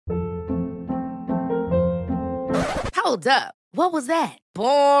Hold up. What was that?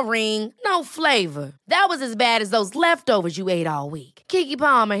 Boring. No flavor. That was as bad as those leftovers you ate all week. Keke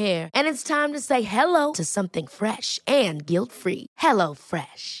Palmer here, and it's time to say hello to something fresh and guilt-free. Hello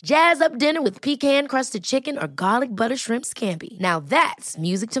Fresh. Jazz up dinner with pecan-crusted chicken or garlic butter shrimp scampi. Now that's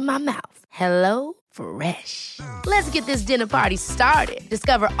music to my mouth. Hello Fresh. Let's get this dinner party started.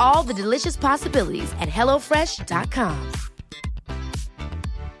 Discover all the delicious possibilities at hellofresh.com.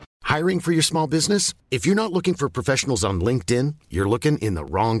 Hiring for your small business? If you're not looking for professionals on LinkedIn, you're looking in the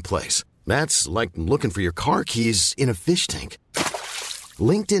wrong place. That's like looking for your car keys in a fish tank.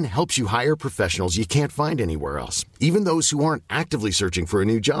 LinkedIn helps you hire professionals you can't find anywhere else, even those who aren't actively searching for a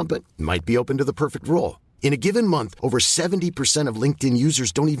new job but might be open to the perfect role. In a given month, over 70% of LinkedIn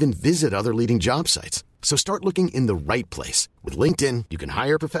users don't even visit other leading job sites. So start looking in the right place. With LinkedIn, you can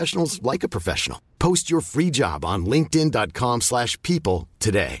hire professionals like a professional. Post your free job on linkedin.com/people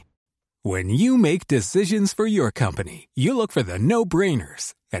today. When you make decisions for your company, you look for the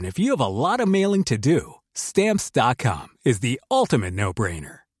no-brainers. And if you have a lot of mailing to do, Stamps.com is the ultimate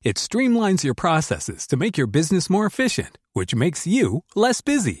no-brainer. It streamlines your processes to make your business more efficient, which makes you less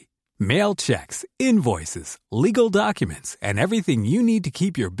busy. Mail checks, invoices, legal documents, and everything you need to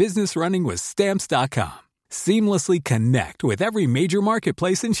keep your business running with Stamps.com. Seamlessly connect with every major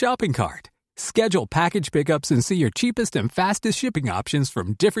marketplace and shopping cart. Schedule package pickups and see your cheapest and fastest shipping options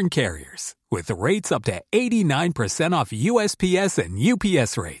from different carriers, with rates up to 89% off USPS and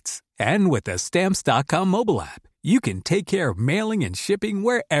UPS rates. And with the Stamps.com mobile app, you can take care of mailing and shipping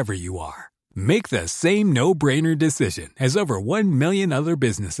wherever you are. Make the same no-brainer decision as over 1 million other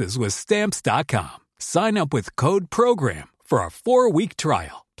businesses with Stamps.com. Sign up with code PROGRAM for a 4-week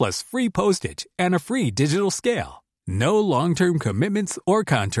trial, plus free postage and a free digital scale. No long-term commitments or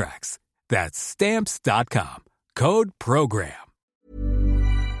contracts. That's Stamps.com. Code PROGRAM.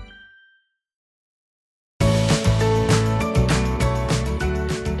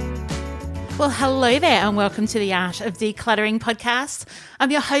 Well, hello there and welcome to the Art of Decluttering podcast. I'm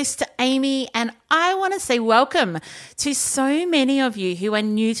your host, Amy, and I want to say welcome to so many of you who are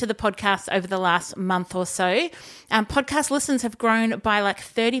new to the podcast over the last month or so. Podcast listens have grown by like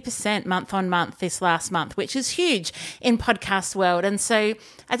 30% month on month this last month, which is huge in podcast world. And so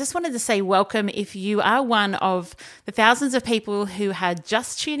I just wanted to say welcome if you are one of the thousands of people who had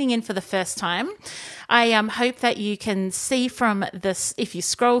just tuning in for the first time. I hope that you can see from this, if you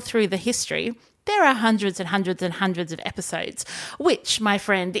scroll through the history, there are hundreds and hundreds and hundreds of episodes, which, my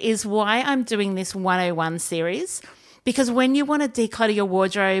friend, is why I'm doing this 101 series. Because when you want to declutter your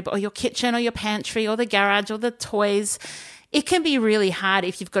wardrobe or your kitchen or your pantry or the garage or the toys, it can be really hard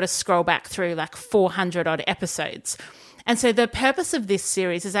if you've got to scroll back through like 400 odd episodes. And so the purpose of this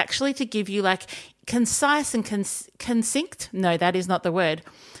series is actually to give you like concise and succinct, no, that is not the word,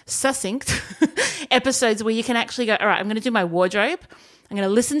 succinct episodes where you can actually go, all right, I'm going to do my wardrobe. I'm going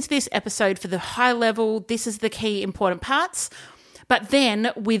to listen to this episode for the high level. This is the key important parts. But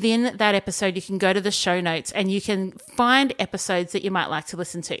then within that episode, you can go to the show notes and you can find episodes that you might like to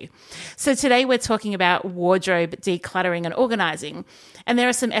listen to. So today we're talking about wardrobe decluttering and organizing. And there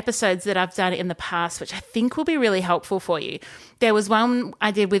are some episodes that I've done in the past, which I think will be really helpful for you. There was one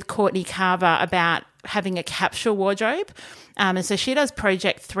I did with Courtney Carver about having a capsule wardrobe. And so she does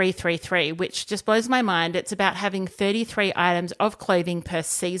Project 333, which just blows my mind. It's about having 33 items of clothing per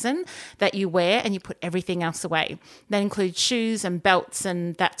season that you wear and you put everything else away. That includes shoes and belts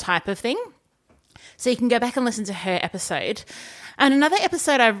and that type of thing. So you can go back and listen to her episode. And another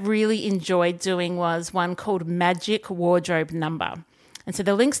episode I really enjoyed doing was one called Magic Wardrobe Number. And so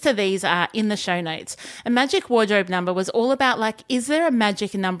the links to these are in the show notes. A Magic Wardrobe Number was all about like, is there a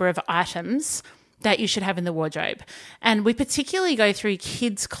magic number of items that you should have in the wardrobe? And we particularly go through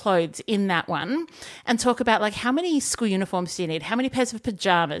kids' clothes in that one and talk about like how many school uniforms do you need, how many pairs of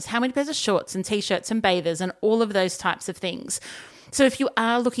pajamas, how many pairs of shorts and t-shirts and bathers and all of those types of things. So if you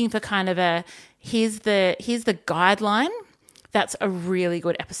are looking for kind of a, here's the guideline, that's a really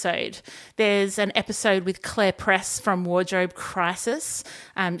good episode. There's an episode with Claire Press from Wardrobe Crisis.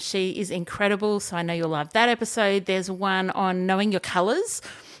 She is incredible, so I know you'll love that episode. There's one on knowing your colours.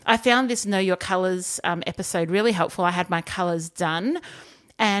 I found this Know Your Colours episode really helpful. I had my colours done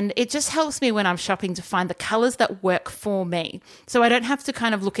and it just helps me when I'm shopping to find the colours that work for me. So I don't have to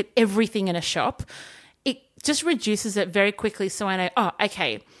kind of look at everything in a shop. It just reduces it very quickly so I know, oh,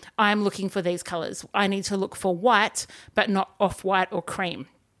 okay, I'm looking for these colours. I need to look for white, but not off-white or cream.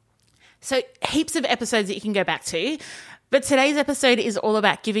 So heaps of episodes that you can go back to. But today's episode is all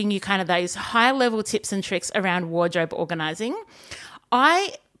about giving you kind of those high-level tips and tricks around wardrobe organising.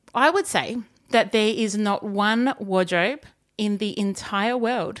 I would say that there is not one wardrobe in the entire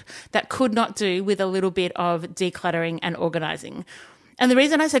world that could not do with a little bit of decluttering and organizing. And the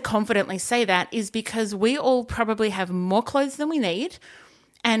reason I so confidently say that is because we all probably have more clothes than we need,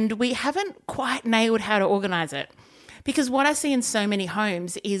 and we haven't quite nailed how to organize it. Because what I see in so many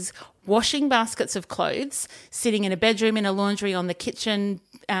homes is washing baskets of clothes sitting in a bedroom, in a laundry, on the kitchen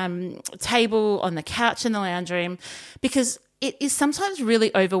table, on the couch in the lounge room, because it is sometimes really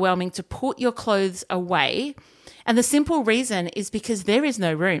overwhelming to put your clothes away. And the simple reason is because there is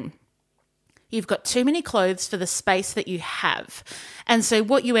no room. You've got too many clothes for the space that you have. And so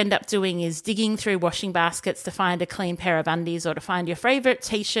what you end up doing is digging through washing baskets to find a clean pair of undies or to find your favorite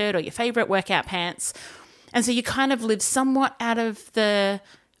t-shirt or your favorite workout pants. And so you kind of live somewhat out of the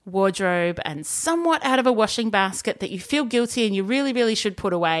wardrobe and somewhat out of a washing basket that you feel guilty and you really, really should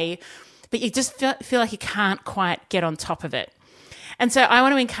put away, but you just feel like you can't quite get on top of it. And so I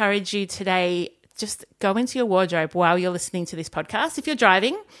want to encourage you today, just go into your wardrobe while you're listening to this podcast. If you're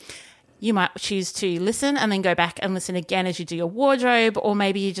driving, you might choose to listen and then go back and listen again as you do your wardrobe, or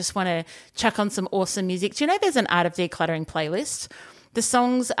maybe you just want to chuck on some awesome music. Do you know there's an Art of Decluttering playlist? The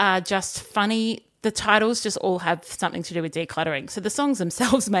songs are just funny. The titles just all have something to do with decluttering. So the songs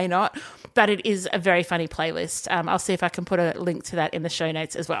themselves may not, but it is a very funny playlist. I'll see if I can put a link to that in the show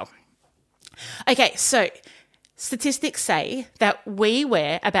notes as well. Okay, so statistics say that we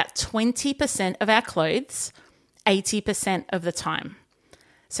wear about 20% of our clothes 80% of the time.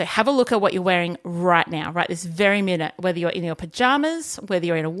 So have a look at what you're wearing right now, right this very minute, whether you're in your pajamas, whether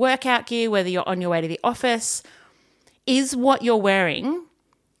you're in a workout gear, whether you're on your way to the office. Is what you're wearing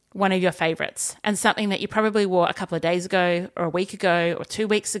one of your favorites and something that you probably wore a couple of days ago or a week ago or 2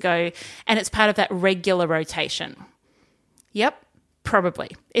 weeks ago, and it's part of that regular rotation? Yep,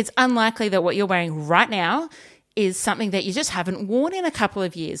 probably. It's unlikely that what you're wearing right now is something that you just haven't worn in a couple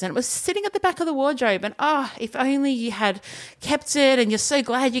of years and it was sitting at the back of the wardrobe and if only you had kept it, and you're so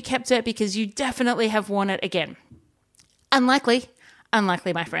glad you kept it because you definitely have worn it again.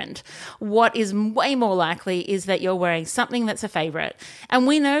 Unlikely, my friend. What is way more likely is that you're wearing something that's a favorite. And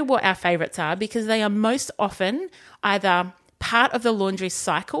we know what our favorites are because they are most often either part of the laundry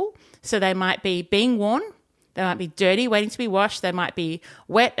cycle. So they might be being worn, they might be dirty, waiting to be washed. They might be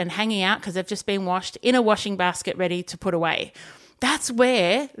wet and hanging out because they've just been washed in a washing basket ready to put away. That's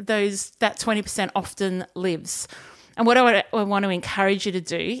where that 20% often lives. And what I want to encourage you to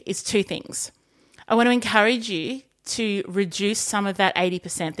do is two things. I want to encourage you to reduce some of that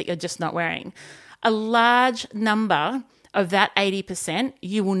 80% that you're just not wearing. A large number of that 80%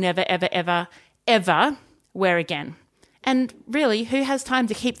 you will never, ever, ever, ever wear again. And really, who has time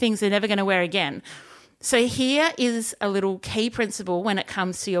to keep things they're never going to wear again? So here is a little key principle when it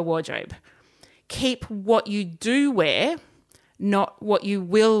comes to your wardrobe. Keep what you do wear, not what you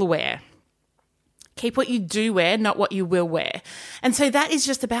will wear. Keep what you do wear, not what you will wear. And so that is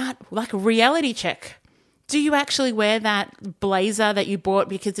just about like a reality check. Do you actually wear that blazer that you bought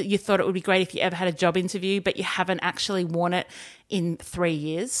because you thought it would be great if you ever had a job interview, but you haven't actually worn it in 3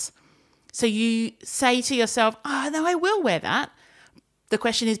 years? So you say to yourself, no, I will wear that. The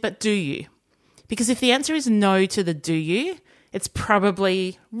question is, but do you? Because if the answer is no to the do you, it's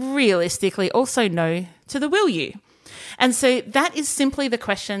probably realistically also no to the will you. And so that is simply the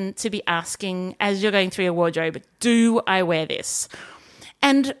question to be asking as you're going through your wardrobe. Do I wear this?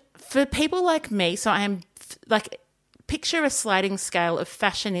 And for people like me, so I am like, picture a sliding scale of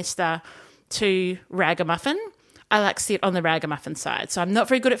fashionista to ragamuffin. I like sit on the ragamuffin side. So I'm not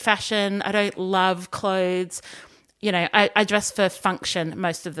very good at fashion. I don't love clothes. I dress for function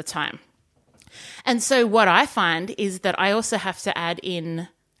most of the time. And so what I find is that I also have to add in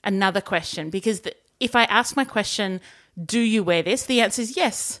another question, because if I ask my question, do you wear this? The answer is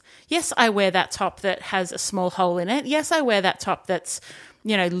yes. Yes, I wear that top that has a small hole in it. Yes, I wear that top that's,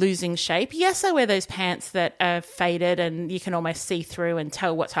 losing shape. Yes, I wear those pants that are faded and you can almost see through and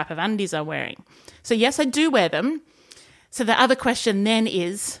tell what type of undies I'm wearing. So yes, I do wear them. So the other question then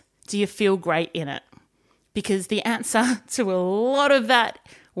is, do you feel great in it? Because the answer to a lot of that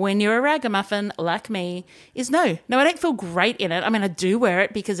when you're a ragamuffin like me is no. No, I don't feel great in it. I mean, I do wear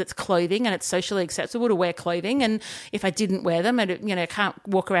it because it's clothing and it's socially acceptable to wear clothing. And if I didn't wear them, I can't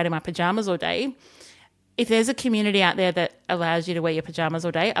walk around in my pajamas all day. If there's a community out there that allows you to wear your pajamas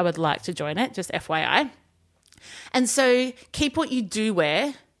all day, I would like to join it, just FYI. And so keep what you do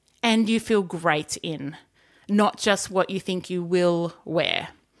wear and you feel great in, not just what you think you will wear.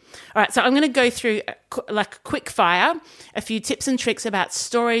 All right, so I'm going to go through like quick fire, a few tips and tricks about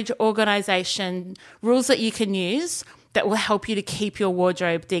storage, organisation, rules that you can use that will help you to keep your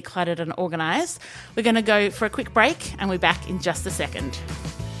wardrobe decluttered and organised. We're going to go for a quick break and we're back in just a second.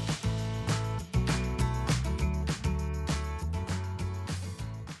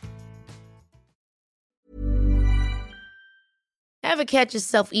 Ever catch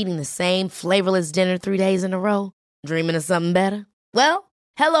yourself eating the same flavorless dinner 3 days in a row? Dreaming of something better? Well,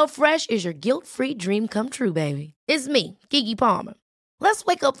 HelloFresh is your guilt-free dream come true, baby. It's me, Keke Palmer. Let's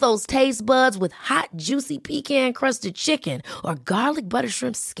wake up those taste buds with hot, juicy pecan-crusted chicken or garlic butter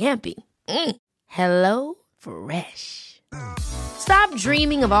shrimp scampi. Hello Fresh. Stop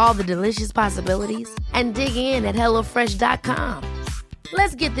dreaming of all the delicious possibilities and dig in at HelloFresh.com.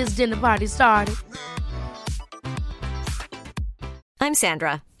 Let's get this dinner party started. I'm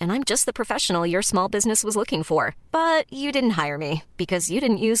Sandra, and I'm just the professional your small business was looking for. But you didn't hire me because you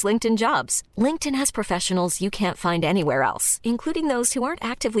didn't use LinkedIn Jobs. LinkedIn has professionals you can't find anywhere else, including those who aren't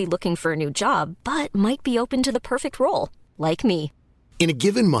actively looking for a new job, but might be open to the perfect role, like me. In a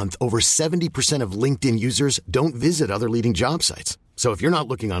given month, over 70% of LinkedIn users don't visit other leading job sites. So if you're not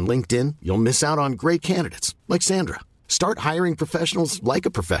looking on LinkedIn, you'll miss out on great candidates like Sandra. Start hiring professionals like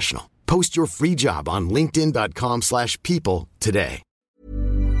a professional. Post your free job on linkedin.com/people today.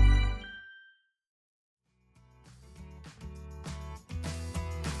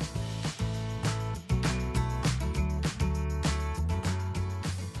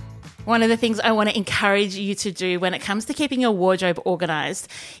 One of the things I want to encourage you to do when it comes to keeping your wardrobe organized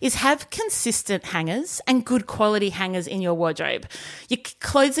is have consistent hangers and good quality hangers in your wardrobe. Your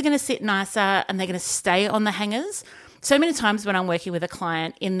clothes are going to sit nicer and they're going to stay on the hangers. So many times when I'm working with a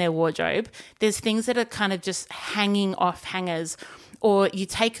client in their wardrobe, there's things that are kind of just hanging off hangers, or you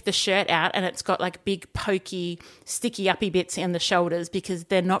take the shirt out and it's got like big pokey, sticky uppy bits in the shoulders because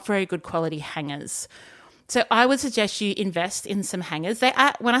they're not very good quality hangers. So I would suggest you invest in some hangers. They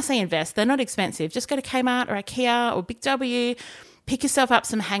are, when I say invest, they're not expensive. Just go to Kmart or IKEA or Big W, pick yourself up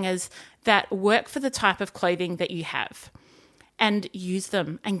some hangers that work for the type of clothing that you have and use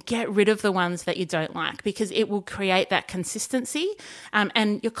them and get rid of the ones that you don't like, because it will create that consistency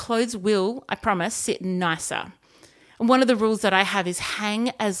and your clothes will, I promise, sit nicer. And one of the rules that I have is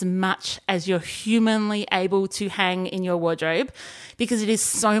hang as much as you're humanly able to hang in your wardrobe, because it is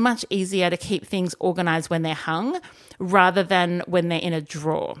so much easier to keep things organized when they're hung rather than when they're in a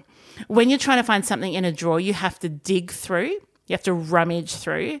drawer. When you're trying to find something in a drawer, you have to dig through, you have to rummage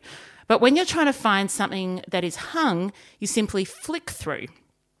through. But when you're trying to find something that is hung, you simply flick through.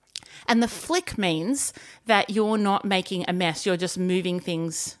 And the flick means that you're not making a mess. You're just moving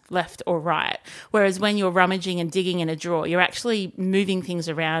things left or right. Whereas when you're rummaging and digging in a drawer, you're actually moving things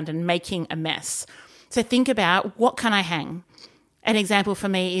around and making a mess. So think about, what can I hang? An example for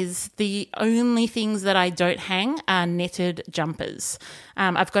me is the only things that I don't hang are knitted jumpers.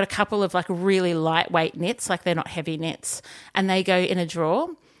 I've got a couple of like really lightweight knits, like they're not heavy knits, and they go in a drawer.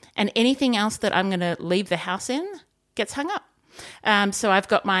 And anything else that I'm going to leave the house in gets hung up. So I've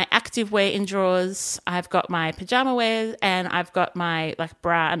got my active wear in drawers, I've got my pajama wear, and I've got my like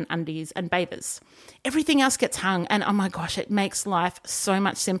bra and undies and bathers. Everything else gets hung, and oh my gosh, it makes life so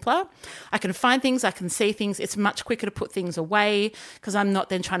much simpler. I can find things, I can see things. It's much quicker to put things away because I'm not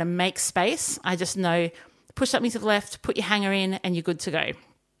then trying to make space. I just know, push something to the left, put your hanger in, and you're good to go.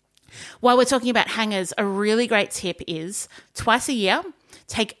 While we're talking about hangers, a really great tip is twice a year,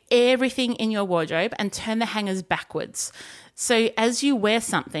 take everything in your wardrobe and turn the hangers backwards. So as you wear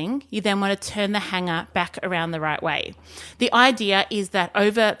something, you then want to turn the hanger back around the right way. The idea is that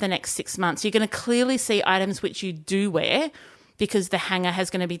over the next 6 months, you're going to clearly see items which you do wear because the hanger has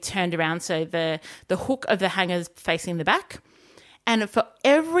going to be turned around. So the hook of the hanger is facing the back. And for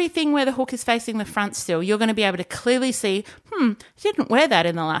everything where the hook is facing the front still, you're going to be able to clearly see, you didn't wear that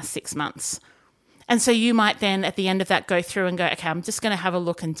in the last 6 months. And so you might then at the end of that go through and go, okay, I'm just going to have a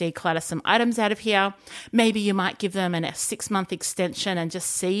look and declutter some items out of here. Maybe you might give them a 6-month extension and just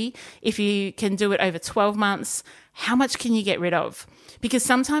see if you can do it over 12 months. How much can you get rid of? Because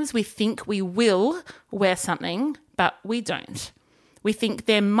sometimes we think we will wear something, but we don't. We think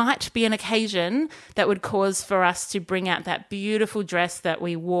there might be an occasion that would cause for us to bring out that beautiful dress that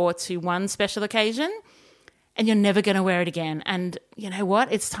we wore to one special occasion, and you're never going to wear it again. And you know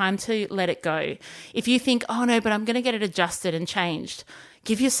what? It's time to let it go. If you think, oh no, but I'm going to get it adjusted and changed,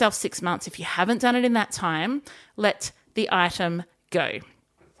 give yourself 6 months. If you haven't done it in that time, let the item go.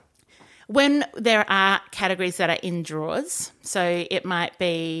 When there are categories that are in drawers, so it might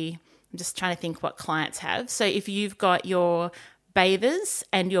be, I'm just trying to think what clients have. So if you've got your bathers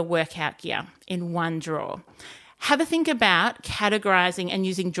and your workout gear in one drawer, have a think about categorizing and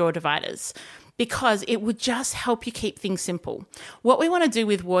using drawer dividers, because it would just help you keep things simple. What we want to do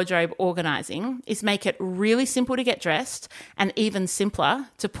with wardrobe organizing is make it really simple to get dressed and even simpler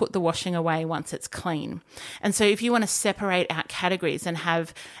to put the washing away once it's clean. And so if you want to separate out categories and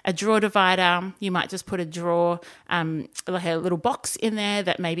have a drawer divider, you might just put a drawer, like a little box in there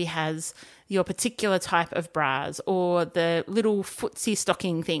that maybe has your particular type of bras or the little footsie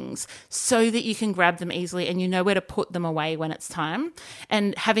stocking things so that you can grab them easily and you know where to put them away when it's time.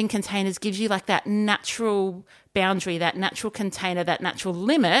 And having containers gives you like that natural boundary, that natural container, that natural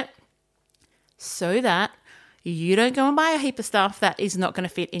limit so that you don't go and buy a heap of stuff that is not going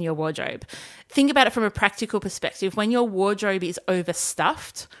to fit in your wardrobe. Think about it from a practical perspective. When your wardrobe is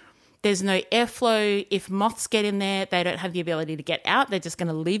overstuffed, there's no airflow. If moths get in there, they don't have the ability to get out. They're just going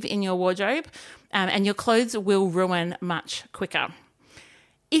to live in your wardrobe, and your clothes will ruin much quicker.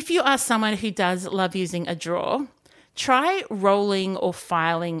 If you are someone who does love using a drawer, try rolling or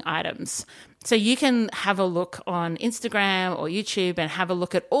filing items. So you can have a look on Instagram or YouTube and have a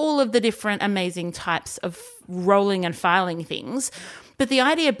look at all of the different amazing types of rolling and filing things. But the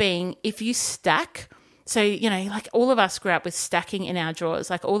idea being, if you stack, so, like all of us grew up with stacking in our drawers,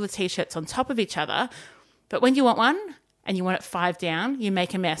 like all the T-shirts on top of each other. But when you want one and you want it 5 down, you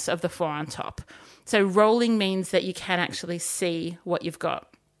make a mess of the 4 on top. So rolling means that you can actually see what you've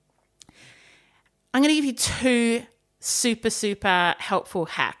got. I'm going to give you 2 super, super helpful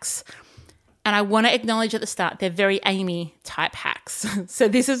hacks. And I want to acknowledge at the start, they're very Amy type hacks. So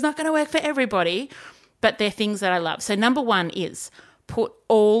this is not going to work for everybody, but they're things that I love. So number 1 is put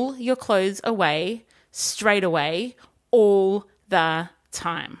all your clothes away straight away, all the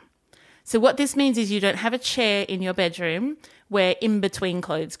time. So what this means is you don't have a chair in your bedroom where in between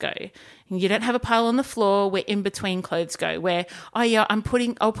clothes go. And you don't have a pile on the floor where in between clothes go, where, oh yeah,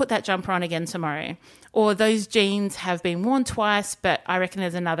 I'll put that jumper on again tomorrow. Or those jeans have been worn twice, but I reckon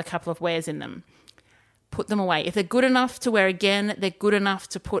there's another couple of wears in them. Put them away. If they're good enough to wear again, they're good enough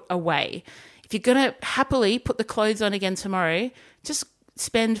to put away. If you're going to happily put the clothes on again tomorrow, just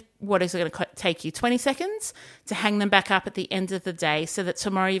spend what is going to take you 20 seconds to hang them back up at the end of the day so that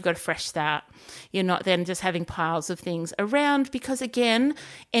tomorrow you've got a fresh start. You're not then just having piles of things around, because again,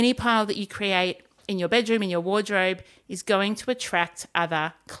 any pile that you create in your bedroom, in your wardrobe, is going to attract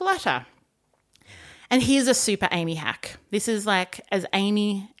other clutter. And here's a super Amy hack. This is like as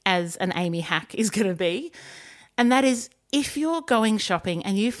Amy as an Amy hack is going to be. And that is, if you're going shopping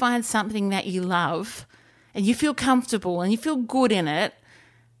and you find something that you love and you feel comfortable and you feel good in it,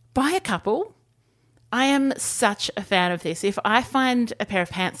 buy a couple. I am such a fan of this. If I find a pair of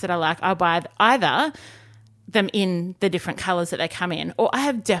pants that I like, I'll buy either them in the different colours that they come in, or I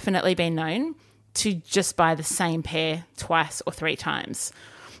have definitely been known to just buy the same pair 2 or 3 times.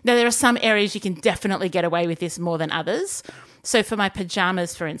 Now, there are some areas you can definitely get away with this more than others. So for my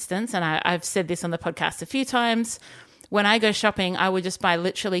pajamas, for instance, and I've said this on the podcast a few times, when I go shopping, I would just buy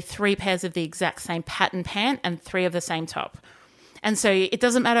literally 3 pairs of the exact same pattern pant and 3 of the same top. And so it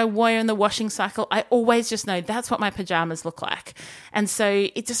doesn't matter where in the washing cycle, I always just know that's what my pajamas look like. And so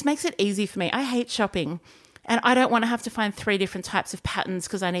it just makes it easy for me. I hate shopping, and I don't want to have to find 3 different types of patterns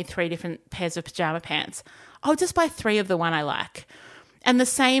because I need 3 different pairs of pajama pants. I'll just buy 3 of the one I like. And the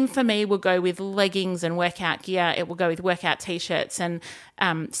same for me will go with leggings and workout gear. It will go with workout T-shirts and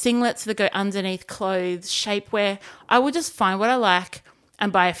singlets that go underneath clothes, shapewear. I will just find what I like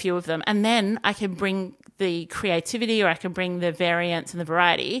and buy a few of them. And then I can bring the creativity, or I can bring the variance and the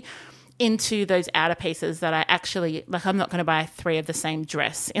variety into those outer pieces that I actually, like, I'm not going to buy 3 of the same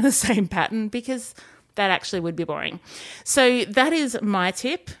dress in the same pattern because that actually would be boring. So that is my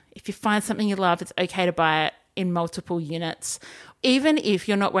tip. If you find something you love, it's okay to buy it in multiple units. Even if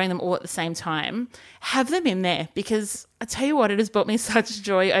you're not wearing them all at the same time, have them in there, because I tell you what, it has brought me such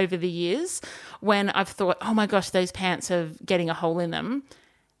joy over the years when I've thought, oh my gosh, those pants are getting a hole in them.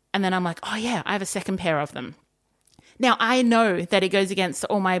 And then I'm like, oh yeah, I have a second pair of them. Now, I know that it goes against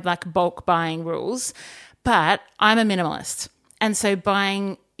all my like bulk buying rules, but I'm a minimalist. And so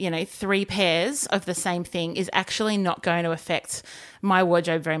buying, 3 pairs of the same thing is actually not going to affect my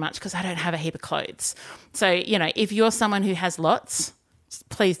wardrobe very much because I don't have a heap of clothes. So, if you're someone who has lots,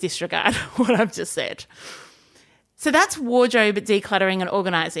 please disregard what I've just said. So that's wardrobe decluttering and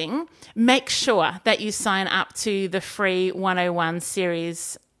organizing. Make sure that you sign up to the free 101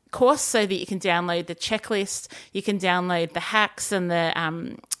 series course so that you can download the checklist, you can download the hacks and the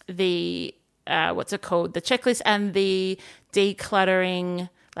checklist and the decluttering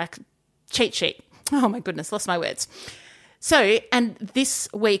cheat sheet. Oh my goodness, lost my words. So, and this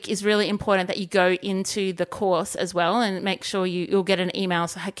week is really important that you go into the course as well and make sure you'll get an email.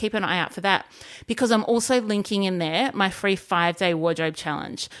 So keep an eye out for that, because I'm also linking in there my free 5-day wardrobe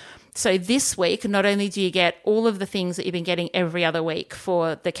challenge. So this week, not only do you get all of the things that you've been getting every other week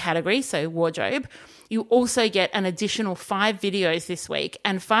for the category, so wardrobe, you also get an additional 5 videos this week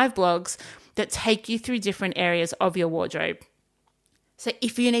and 5 blogs that take you through different areas of your wardrobe. So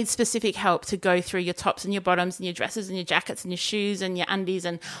if you need specific help to go through your tops and your bottoms and your dresses and your jackets and your shoes and your undies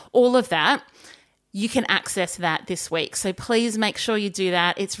and all of that, you can access that this week. So please make sure you do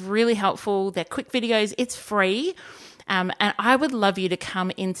that. It's really helpful. They're quick videos. It's free. And I would love you to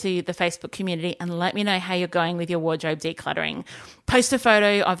come into the Facebook community and let me know how you're going with your wardrobe decluttering. Post a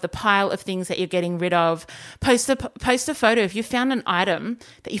photo of the pile of things that you're getting rid of. Post a photo if you found an item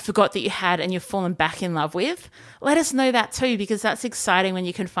that you forgot that you had and you've fallen back in love with. Let us know that too, because that's exciting when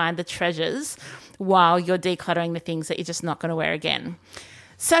you can find the treasures while you're decluttering the things that you're just not going to wear again.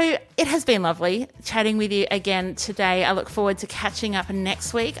 So it has been lovely chatting with you again today. I look forward to catching up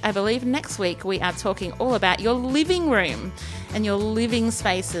next week. I believe next week we are talking all about your living room and your living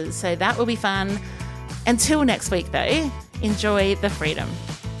spaces. So that will be fun. Until next week, though, enjoy the freedom.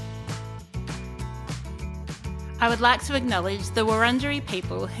 I would like to acknowledge the Wurundjeri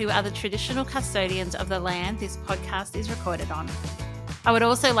people who are the traditional custodians of the land this podcast is recorded on. I would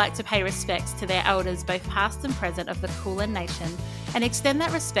also like to pay respects to their elders, both past and present, of the Kulin Nation, and extend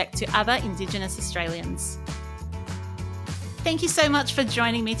that respect to other Indigenous Australians. Thank you so much for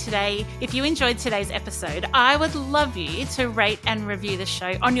joining me today. If you enjoyed today's episode, I would love you to rate and review the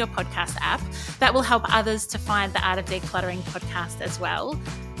show on your podcast app. That will help others to find the Art of Decluttering podcast as well.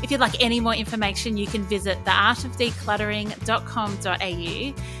 If you'd like any more information, you can visit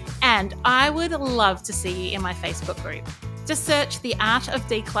theartofdecluttering.com.au, and I would love to see you in my Facebook group. Just search the Art of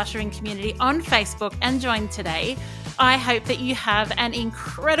Decluttering community on Facebook and join today. I hope that you have an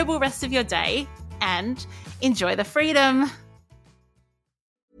incredible rest of your day and enjoy the freedom.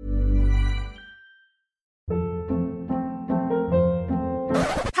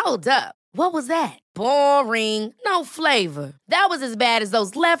 Hold up. What was that? Boring. No flavor. That was as bad as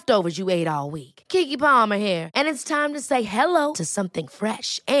those leftovers you ate all week. Keke Palmer here, and it's time to say hello to something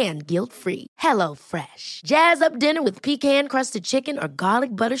fresh and guilt-free. Hello Fresh. Jazz up dinner with pecan-crusted chicken or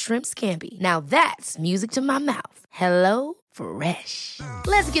garlic butter shrimp scampi. Now that's music to my mouth. Hello Fresh.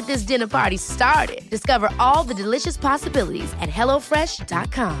 Let's get this dinner party started. Discover all the delicious possibilities at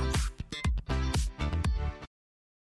HelloFresh.com.